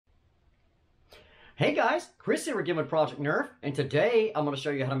Hey guys, Chris here again with Project Nerf, and today I'm going to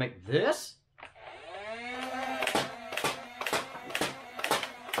show you how to make this.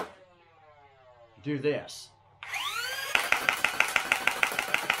 Do this.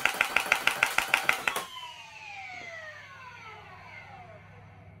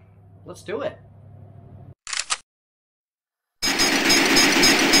 Let's do it.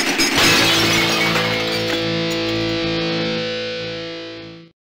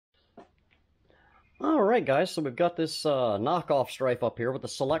 Alright guys, so we've got this knockoff Stryfe up here with the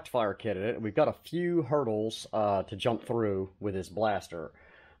select fire kit in it. We've got a few hurdles to jump through with this blaster.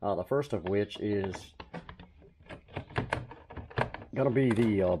 The first of which is going to be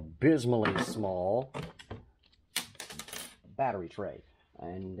the abysmally small battery tray.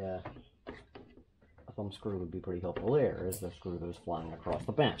 And a thumb screw would be pretty helpful there, as the screw goes flying across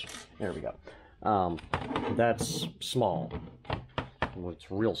the bench. There we go. That's small. Well, it's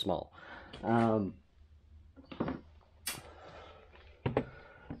real small.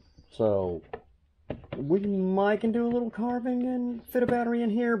 So we can do a little carving and fit a battery in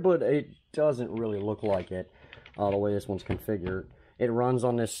here, but it doesn't really look like it the way this one's configured. It runs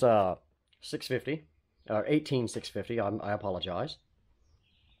on this 650 or 18650. I apologize.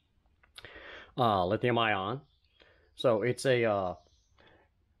 Lithium ion. So it's a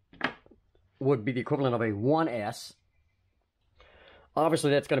would be the equivalent of a 1S.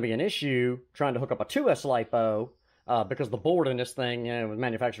 Obviously, that's going to be an issue trying to hook up a 2S LiPo. Because the board in this thing, was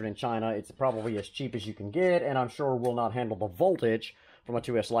manufactured in China, it's probably as cheap as you can get, and I'm sure will not handle the voltage from a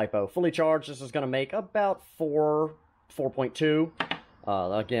 2S LiPo. Fully charged, this is going to make about 4.2.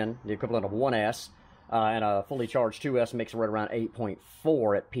 Again, the equivalent of 1S. And a fully charged 2S makes right around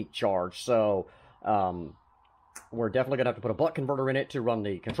 8.4 at peak charge. So, we're definitely going to have to put a buck converter in it to run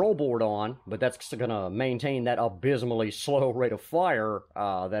the control board on, but that's going to maintain that abysmally slow rate of fire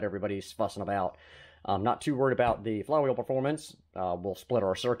that everybody's fussing about. I'm not too worried about the flywheel performance. We'll split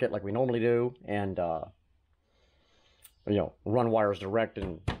our circuit like we normally do, and run wires direct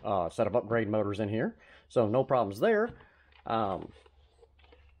and set of upgrade motors in here. So no problems there.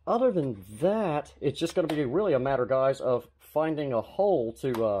 Other than that, it's just going to be really a matter, guys, of finding a hole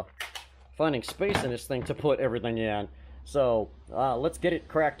to finding space in this thing to put everything in. So let's get it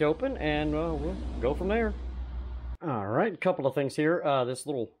cracked open, and we'll go from there. All right, a couple of things here. This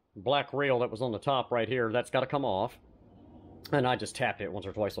little black rail that was on the top right here, that's got to come off. And I just tapped it once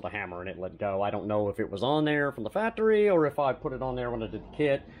or twice with a hammer and it let go. I don't know if it was on there from the factory or if I put it on there when I did the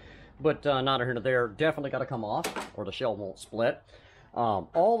kit. But neither here nor there, definitely got to come off or the shell won't split.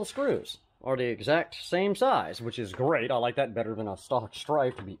 All the screws are the exact same size, which is great. I like that better than a stock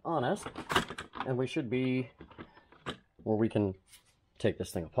Stryfe, to be honest. And we should be where we can take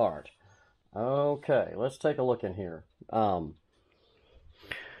this thing apart. Okay, let's take a look in here.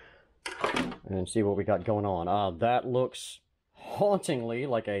 And see what we got going on. That looks hauntingly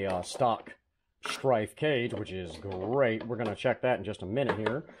like a stock Stryfe cage, which is great. We're going to check that in just a minute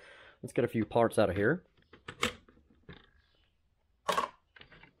here. Let's get a few parts out of here.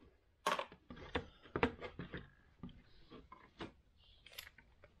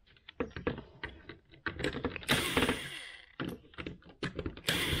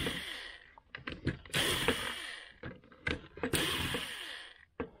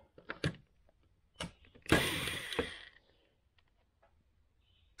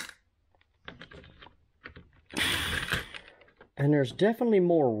 And there's definitely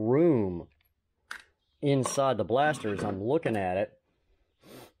more room inside the blaster as I'm looking at it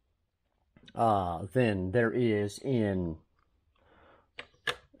than there is in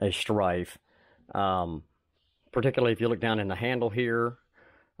a Stryfe. Particularly if you look down in the handle here.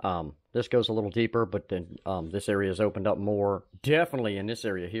 This goes a little deeper, but then this area is opened up more. Definitely in this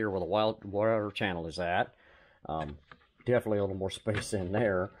area here where the wire channel is at. Definitely a little more space in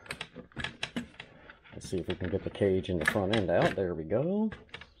there. Let's see if we can get the cage in the front end out. There we go.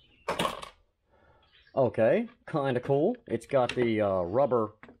 Okay, kind of cool. It's got the rubber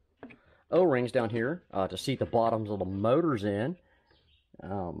O-rings down here to seat the bottoms of the motors in.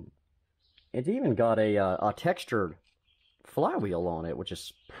 It's even got a textured flywheel on it, which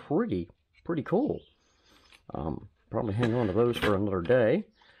is pretty cool. Probably hang on to those for another day.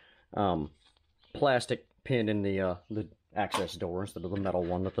 Plastic pin in the access door instead of the metal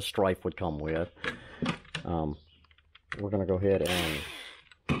one that the Stryfe would come with. We're going to go ahead and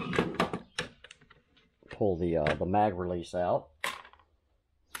pull the mag release out.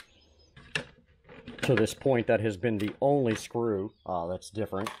 To this point, that has been the only screw that's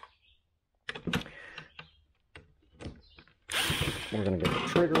different. We're going to get the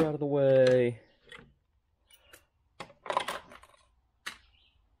trigger out of the way.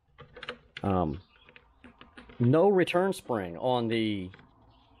 no return spring on the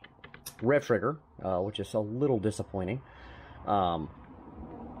rev trigger, which is a little disappointing. But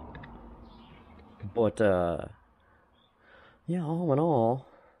yeah, all in all,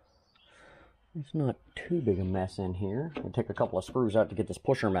 it's not too big a mess in here. We'll take a couple of screws out to get this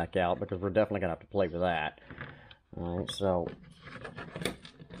pusher mech out, because we're definitely going to have to play with that. Alright, so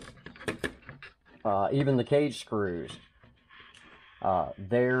even the cage screws,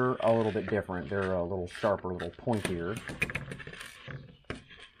 they're a little bit different. They're a little sharper, a little pointier.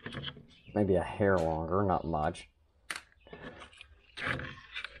 Maybe a hair longer, not much.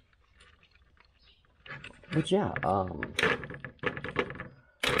 But yeah,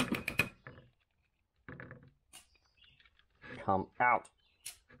 come out.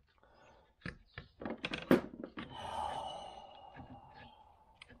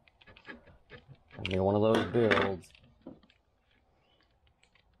 Give me one of those builds.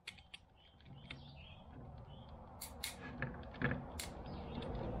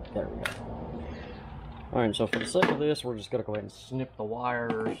 There we go. Alright, so for the sake of this, we're just going to go ahead and snip the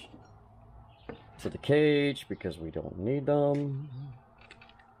wires to the cage because we don't need them.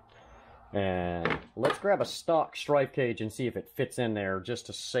 And let's grab a stock Stryfe cage and see if it fits in there, just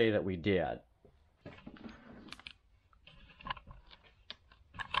to say that we did.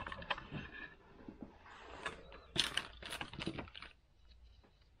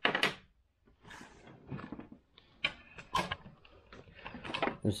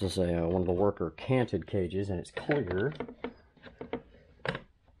 This is one of the worker canted cages, and it's clear.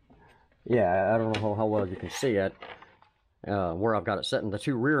 Yeah, I don't know how well you can see it. Where I've got it set, and the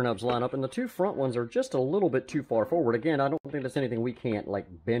two rear nubs line up, and the two front ones are just a little bit too far forward. Again, I don't think that's anything we can't like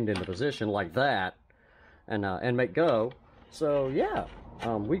bend into position like that and make go. So yeah,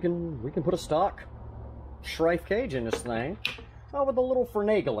 we can put a stock Stryfe cage in this thing with a little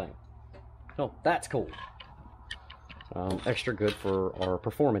finagling. So that's cool. Extra good for our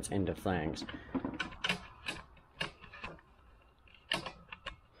performance end of things.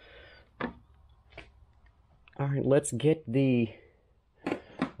 Alright, let's get the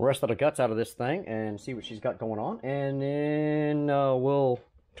rest of the guts out of this thing and see what she's got going on, and then we'll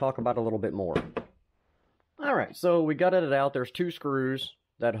talk about it a little bit more. Alright, so we gutted it out. There's two screws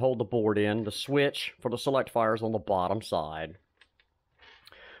that hold the board in. The switch for the select fires on the bottom side.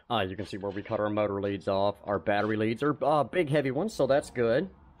 You can see where we cut our motor leads off. Our battery leads are big, heavy ones, so that's good.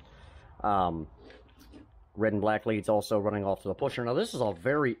 Red and black leads also running off to the pusher. Now, this is a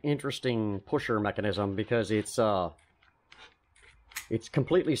very interesting pusher mechanism because it's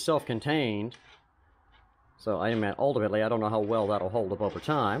completely self-contained. So, ultimately, I don't know how well that'll hold up over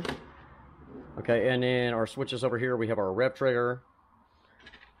time. Okay, and then our switches over here, we have our rev trigger.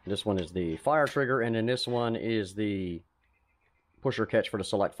 This one is the fire trigger, and then this one is the pusher catch for the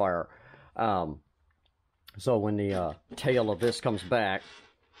select fire. So when the tail of this comes back,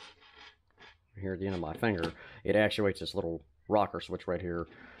 here at the end of my finger, it actuates this little rocker switch right here,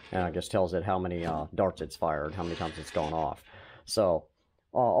 and I guess tells it how many darts it's fired, how many times it's gone off. So,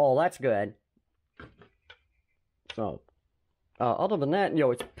 all that's good. So, other than that,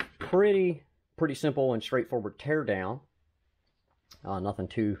 it's pretty simple and straightforward tear down. Nothing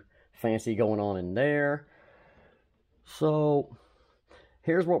too fancy going on in there. So,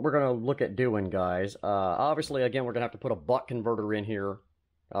 here's what we're going to look at doing, guys. Obviously, again, we're going to have to put a buck converter in here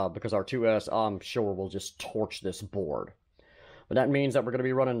because our 2S, I'm sure, will just torch this board. But that means that we're going to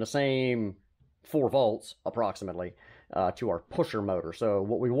be running the same 4 volts, approximately, to our pusher motor. So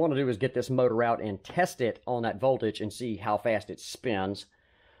what we want to do is get this motor out and test it on that voltage and see how fast it spins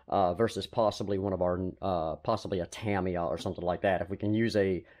versus possibly one of our, possibly a Tamiya or something like that. If we can use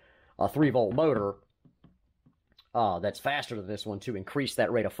a 3-volt motor that's faster than this one to increase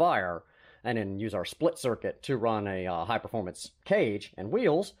that rate of fire, and then use our split circuit to run a high-performance cage and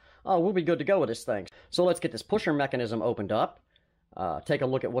wheels, we'll be good to go with this thing. So let's get this pusher mechanism opened up, take a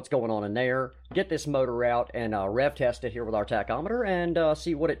look at what's going on in there, get this motor out, and rev test it here with our tachometer, and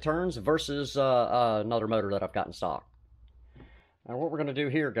see what it turns versus another motor that I've got in stock. Now what we're going to do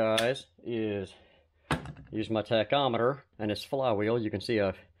here, guys, is use my tachometer and this flywheel. You can see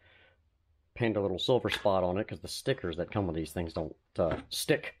I've pinned a little silver spot on it because the stickers that come with these things don't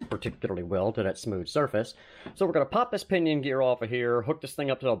stick particularly well to that smooth surface. So we're going to pop this pinion gear off of here, hook this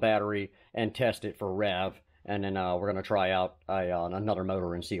thing up to the battery, and test it for rev. And then we're going to try out another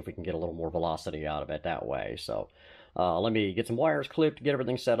motor and see if we can get a little more velocity out of it that way. So let me get some wires clipped, get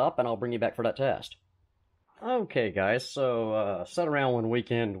everything set up, and I'll bring you back for that test. Okay, guys, so sat around one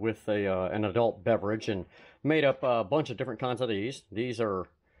weekend with an adult beverage and made up a bunch of different kinds of these. These are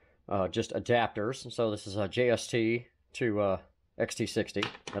just adapters. So this is a JST to XT60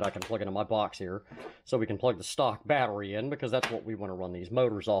 that I can plug into my box here. So we can plug the stock battery in, because that's what we want to run these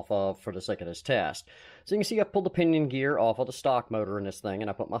motors off of for the sake of this test. So you can see I pulled the pinion gear off of the stock motor in this thing, and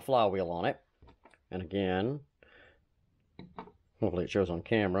I put my flywheel on it. And again, hopefully it shows on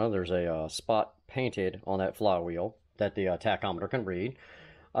camera, there's a spot painted on that flywheel that the tachometer can read.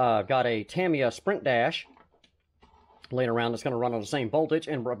 Got a Tamiya Sprint Dash laying around that's going to run on the same voltage,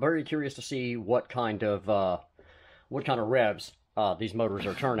 and we're very curious to see what kind of revs these motors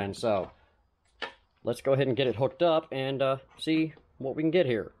are turning. So let's go ahead and get it hooked up and see what we can get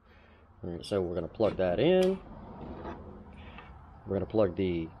here. All right, so we're going to plug that in. We're going to plug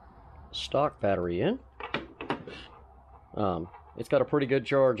the stock battery in. It's got a pretty good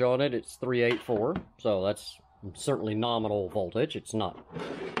charge on it. It's 384, so that's certainly nominal voltage. It's not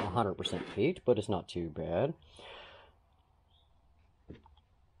 100% peaked, but it's not too bad.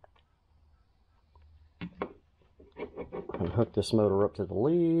 And hook this motor up to the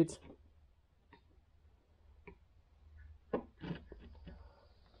leads.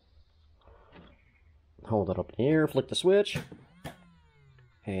 Hold it up in the air, flick the switch,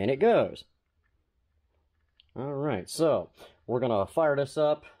 and it goes. Alright, so we're going to fire this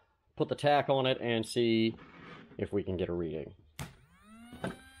up, put the tach on it, and see if we can get a reading.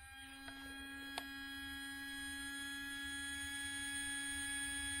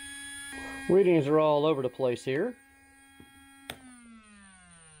 Readings are all over the place here.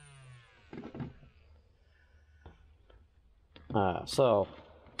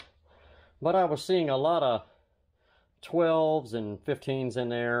 But I was seeing a lot of 12s and 15s in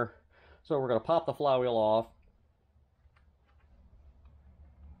there. So we're going to pop the flywheel off.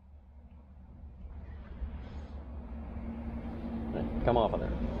 Come off of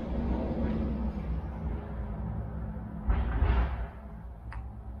there.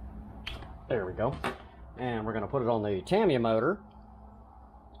 There we go. And we're going to put it on the Tamiya motor.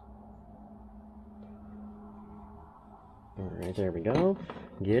 Alright, there we go.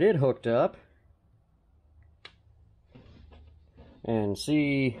 Get it hooked up. And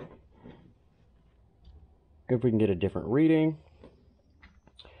see if we can get a different reading.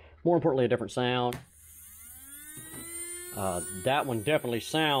 More importantly, a different sound. That one definitely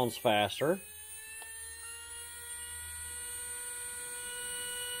sounds faster.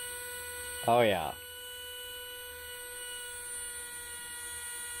 Oh yeah.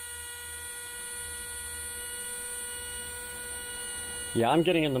 Yeah, I'm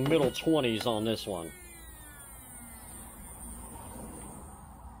getting in the middle 20s on this one.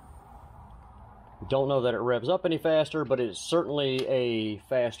 Don't know that it revs up any faster, but it's certainly a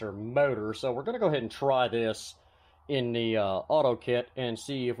faster motor. So we're going to go ahead and try this in the auto kit and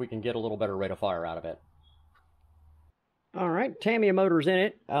see if we can get a little better rate of fire out of it. Alright, Tamiya motor's in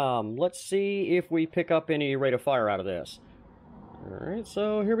it. Let's see if we pick up any rate of fire out of this. Alright,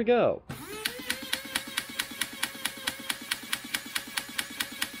 so here we go.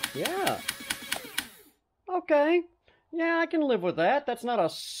 Yeah. Okay. Yeah, I can live with that. That's not a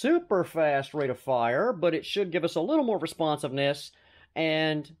super fast rate of fire, but it should give us a little more responsiveness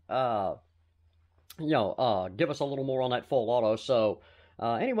and, give us a little more on that full auto. So,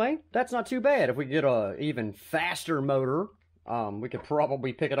 anyway, that's not too bad. If we get a even faster motor, we could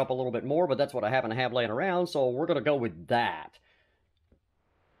probably pick it up a little bit more, but that's what I happen to have laying around, so we're going to go with that.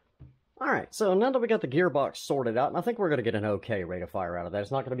 Alright, so now that we got the gearbox sorted out, and I think we're going to get an okay rate of fire out of that. It's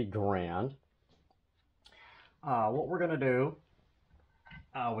not going to be grand. What we're going to do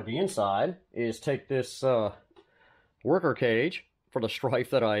with the inside is take this worker cage for the Stryfe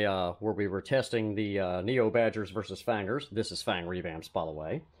that where we were testing the Neo Badgers versus Fangers. This is Fang revamps, by the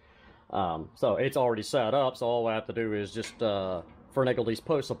way. So it's already set up, so all I have to do is just finagle these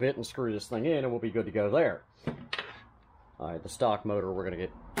posts a bit and screw this thing in, and we'll be good to go there. Alright, the stock motor, we're going to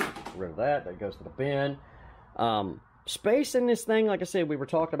get rid of that. That goes to the bin. Space in this thing, like I said, we were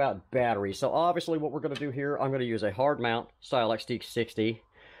talking about battery. So obviously what we're going to do here, I'm going to use a hard mount style XT60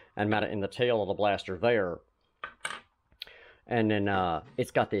 and mount it in the tail of the blaster there. And then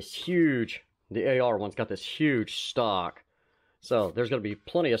it's got this huge, the AR one's got this huge stock. So there's going to be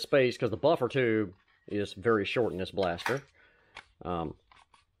plenty of space because the buffer tube is very short in this blaster.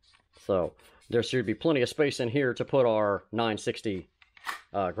 So there should be plenty of space in here to put our 960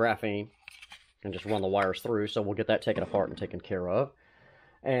 graphene and just run the wires through. So we'll get that taken apart and taken care of.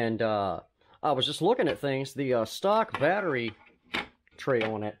 And I was just looking at things. The stock battery tray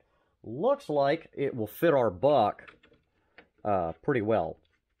on it looks like it will fit our buck pretty well.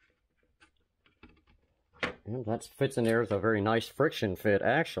 And that fits in there. It's a very nice friction fit,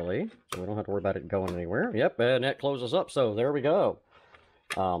 actually. So we don't have to worry about it going anywhere. Yep, and that closes up. So there we go.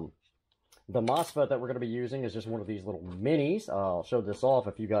 The MOSFET that we're going to be using is just one of these little minis. I'll show this off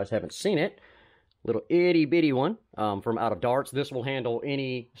if you guys haven't seen it. Little itty bitty one from out of Darts. This will handle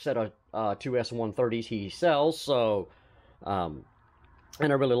any set of 2S130s he sells. So, and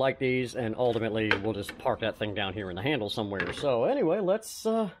I really like these. And ultimately, we'll just park that thing down here in the handle somewhere. So anyway, let's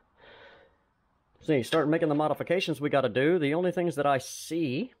start making the modifications we got to do. The only things that I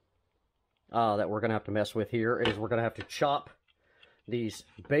see that we're going to have to mess with here is we're going to have to chop these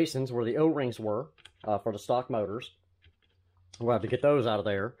basins where the O-rings were for the stock motors. We'll have to get those out of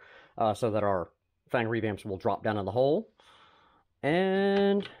there so that our fang revamps will drop down in the hole.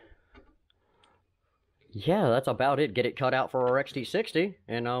 And yeah, that's about it. Get it cut out for our XT60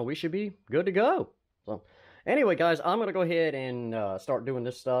 and we should be good to go. So anyway, guys, I'm going to go ahead and start doing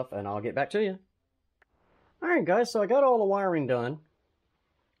this stuff and I'll get back to you. Alright guys, so I got all the wiring done.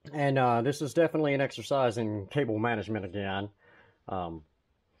 And this is definitely an exercise in cable management again.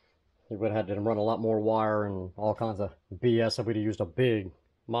 We would have had to run a lot more wire and all kinds of BS if we'd have used a big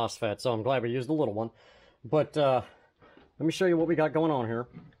MOSFET, so I'm glad we used the little one. But let me show you what we got going on here.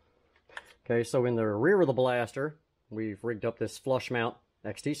 Okay, so in the rear of the blaster, we've rigged up this flush mount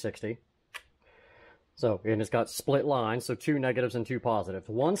XT60. So, and it's got split lines, so 2 negatives and 2 positives.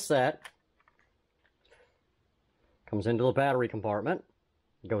 One set comes into the battery compartment,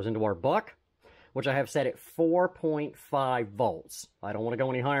 goes into our buck, which I have set at 4.5 volts. I don't want to go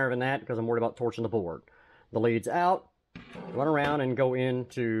any higher than that because I'm worried about torching the board. The leads out, run around, and go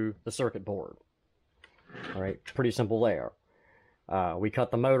into the circuit board. All right, pretty simple there. We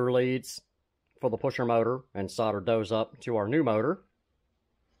cut the motor leads for the pusher motor and soldered those up to our new motor.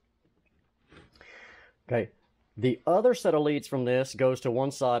 Okay, the other set of leads from this goes to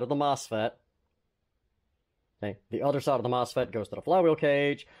one side of the MOSFET. Okay, the other side of the MOSFET goes to the flywheel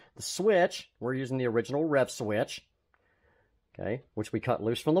cage. The switch, we're using the original rev switch, okay, which we cut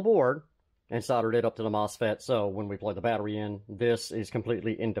loose from the board and soldered it up to the MOSFET. So when we plug the battery in, this is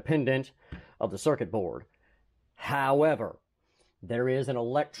completely independent of the circuit board. However, there is an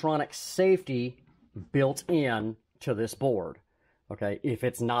electronic safety built in to this board. Okay, if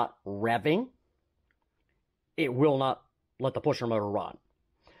it's not revving, it will not let the pusher motor run.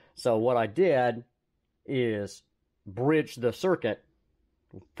 So what I did is bridge the circuit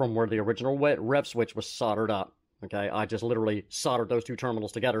from where the original rev switch was soldered up. Okay, I just literally soldered those 2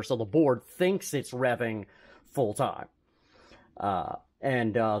 terminals together so the board thinks it's revving full time.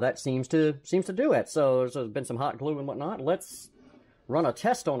 And that seems to do it. So there's been some hot glue and whatnot. Let's run a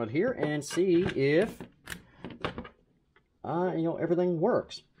test on it here and see if everything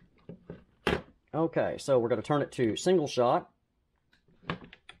works. Okay, so we're going to turn it to single shot.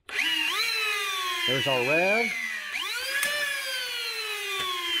 There's our rev.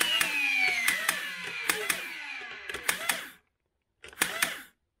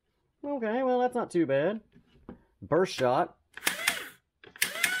 Okay, well, that's not too bad. Burst shot.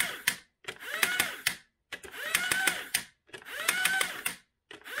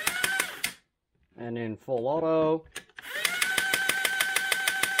 And then full auto.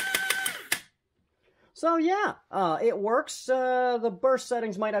 So yeah, it works. The burst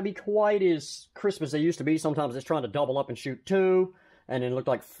settings might not be quite as crisp as they used to be. Sometimes it's trying to double up and shoot 2, and it looked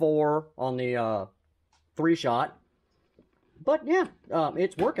like 4 on the 3-shot. But yeah,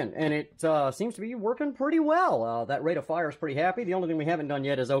 it's working, and it seems to be working pretty well. That rate of fire is pretty happy. The only thing we haven't done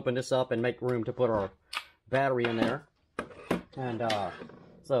yet is open this up and make room to put our battery in there. And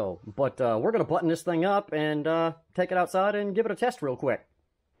we're going to button this thing up and take it outside and give it a test real quick.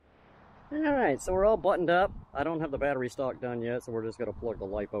 Alright, so we're all buttoned up. I don't have the battery stock done yet, so we're just going to plug the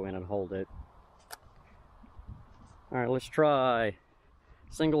LiPo in and hold it. Alright, let's try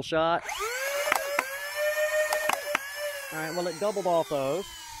single shot. Alright, well, it doubled off those.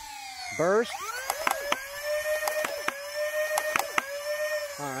 Burst.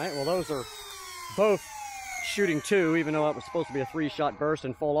 Alright, well, those are both shooting 2, even though it was supposed to be a 3-shot burst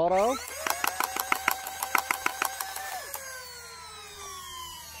in full auto.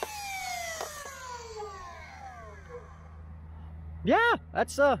 Yeah,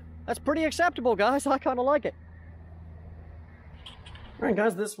 that's pretty acceptable, guys. I kind of like it. Alright,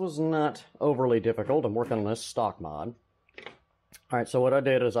 guys, this was not overly difficult. I'm working on this stock mod. Alright, so what I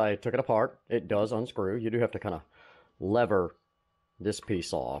did is I took it apart. It does unscrew. You do have to kind of lever this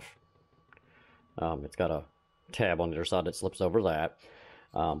piece off. It's got a tab on the other side that slips over that.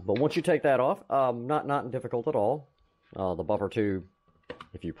 But once you take that off, not difficult at all. The buffer tube,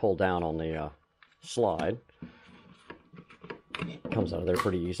 if you pull down on the slide, comes out of there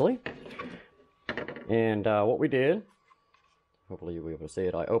pretty easily. And what we did, hopefully you'll be able to see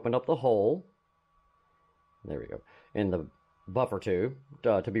it, I opened up the hole. There we go. In the buffer tube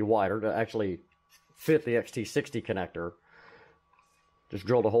to be wider to actually fit the XT60 connector. Just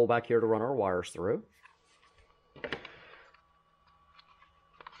drilled a hole back here to run our wires through.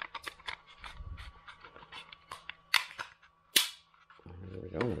 There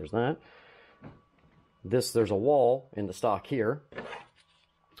we go, there's that. There's a wall in the stock here,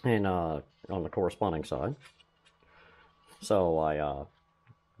 and on the corresponding side. So I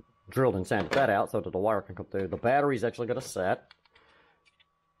drilled and sanded that out so that the wire can come through. The battery's actually going to set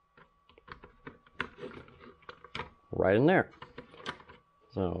right in there.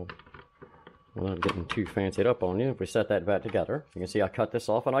 So, I'm not getting too fancied up on you. If we set that back together, you can see I cut this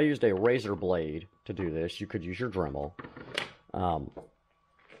off, and I used a razor blade to do this. You could use your Dremel.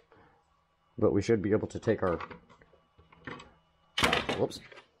 But we should be able to take our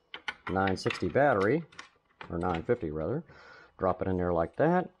 960 battery, or 950 rather, drop it in there like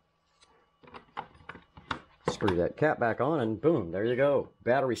that, screw that cap back on, and boom, there you go,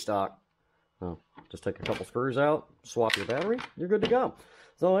 battery stock. Just take a couple screws out, swap your battery, you're good to go.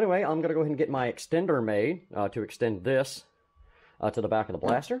 So anyway, I'm going to go ahead and get my extender made to extend this to the back of the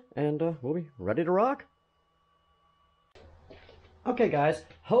blaster, and we'll be ready to rock. Okay guys,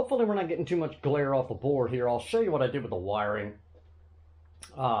 hopefully we're not getting too much glare off the board here. I'll show you what I did with the wiring.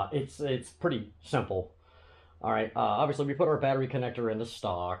 It's pretty simple. Alright, obviously we put our battery connector in the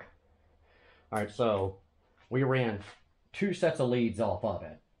stock. Alright, so we ran 2 sets of leads off of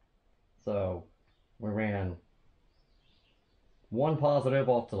it. So we ran one positive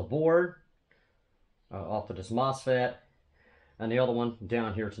off to the board, off to this MOSFET, and the other one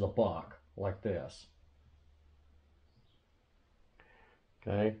down here to the buck, like this.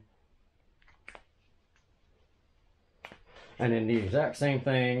 Okay. And then the exact same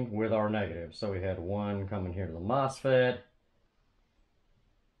thing with our negative. So we had one coming here to the MOSFET,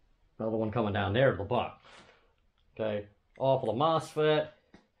 another one coming down there to the buck. Okay, off of the MOSFET,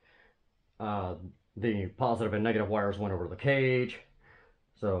 the positive and negative wires went over to the cage.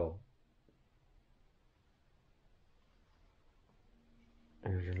 So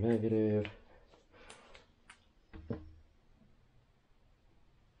there's your negative.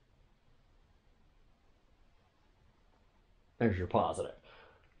 There's your positive.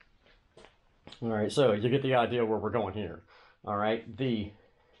 All right, so you get the idea where we're going here. All right, the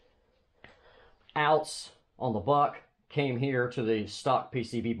outs on the buck came here to the stock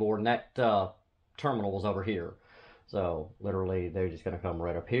PCB board, and that terminal was over here. So literally, they're just going to come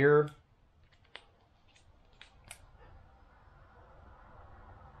right up here.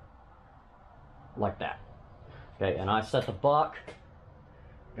 Like that. Okay, and I set the buck,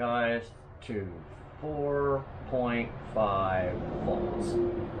 guys, to 4.5 volts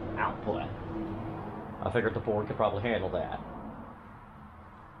output. I figured the board could probably handle that.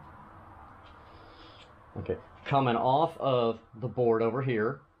 Okay, coming off of the board over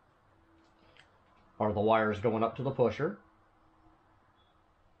here are the wires going up to the pusher.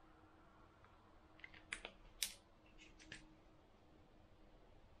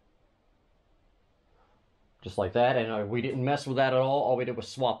 Just like that, and we didn't mess with that at all. All we did was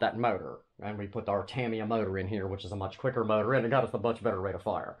swap that motor, and we put our Tamiya motor in here, which is a much quicker motor, and it got us a much better rate of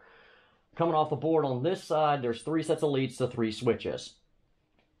fire. Coming off the board on this side, there's 3 sets of leads to 3 switches.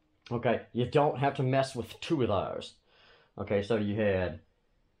 Okay, you don't have to mess with 2 of those. Okay, so you had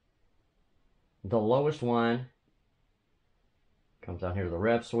the lowest one comes down here to the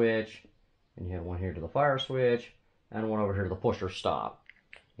rev switch, and you had one here to the fire switch, and one over here to the pusher stop.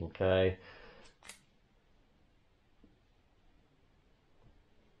 Okay.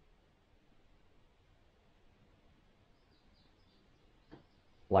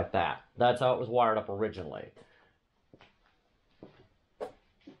 Like that. That's how it was wired up originally.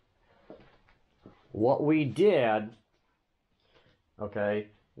 What we did, okay,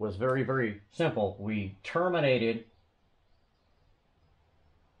 was very, very simple. We terminated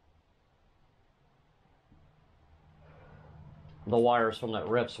the wires from that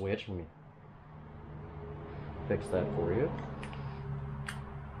rev switch. Let me fix that for you.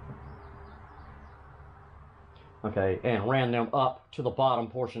 Okay, and ran them up to the bottom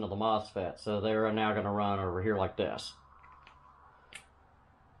portion of the MOSFET. So they're now going to run over here like this.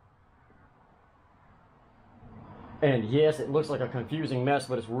 And yes, it looks like a confusing mess,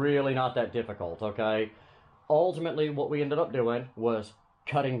 but it's really not that difficult, okay? Ultimately, what we ended up doing was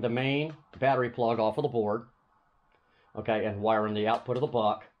cutting the main battery plug off of the board, okay, and wiring the output of the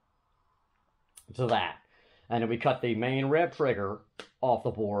buck to that. And then we cut the main rev trigger off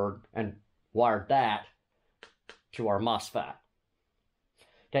the board and wired that to our MOSFET.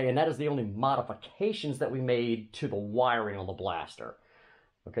 Okay, and that is the only modifications that we made to the wiring on the blaster.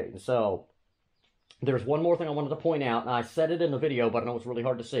 Okay, so There's one more thing I wanted to point out, and I said it in the video, but I know it's really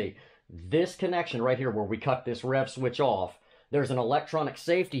hard to see. This connection right here where we cut this rev switch off, there's an electronic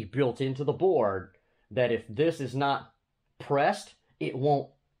safety built into the board that if this is not pressed, it won't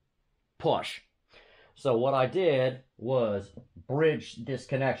push. So what I did was bridge this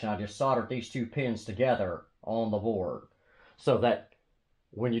connection. I just soldered these two pins together on the board so that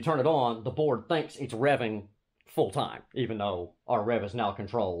when you turn it on, the board thinks it's revving full time, even though our rev is now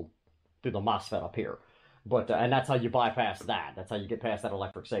controlled through the MOSFET up here. But and that's how you bypass that. That's how you get past that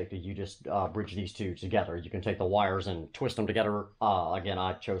electric safety. You just bridge these two together. You can take the wires and twist them together. Again,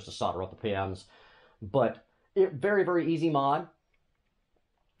 I chose to solder up the pins. But very, very easy mod.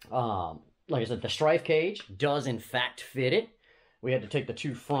 Like I said, the Stryfe cage does in fact fit it. We had to take the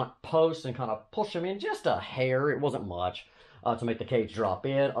two front posts and kind of push them in just a hair. It wasn't much to make the cage drop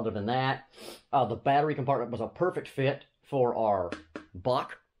in. Other than that, the battery compartment was a perfect fit for our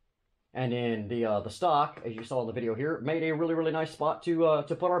buck. And then the stock, as you saw in the video here, made a really, really nice spot to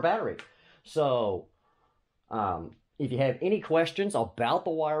put our battery. So, if you have any questions about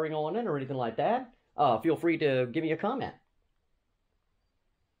the wiring on it or anything like that, feel free to give me a comment.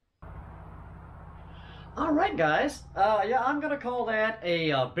 All right, guys. Yeah, I'm going to call that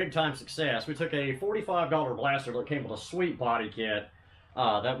a big-time success. We took a $45 blaster that came with a sweet body kit.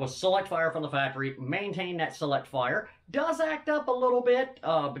 That was select fire from the factory, maintain that select fire. Does act up a little bit,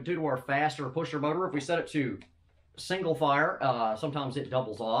 but due to our faster pusher motor, if we set it to single fire, sometimes it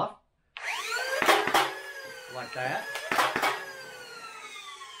doubles off. Like that.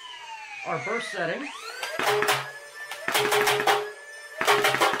 Our burst setting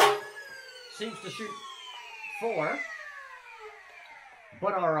seems to shoot 4.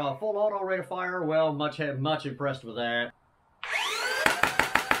 But our full auto rate of fire, well, much impressed with that.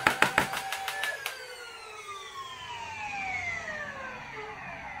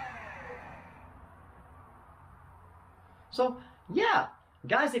 So, yeah,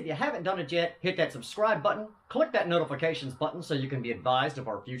 guys, if you haven't done it yet, hit that subscribe button, click that notifications button so you can be advised of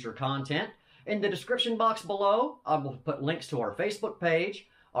our future content. In the description box below, I will put links to our Facebook page,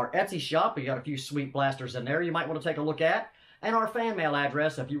 our Etsy shop. We got a few sweet blasters in there you might want to take a look at, and our fan mail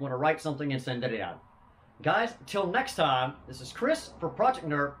address if you want to write something and send it in. Guys, till next time, this is Chris for Project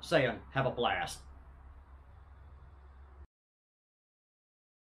Nerf saying, have a blast.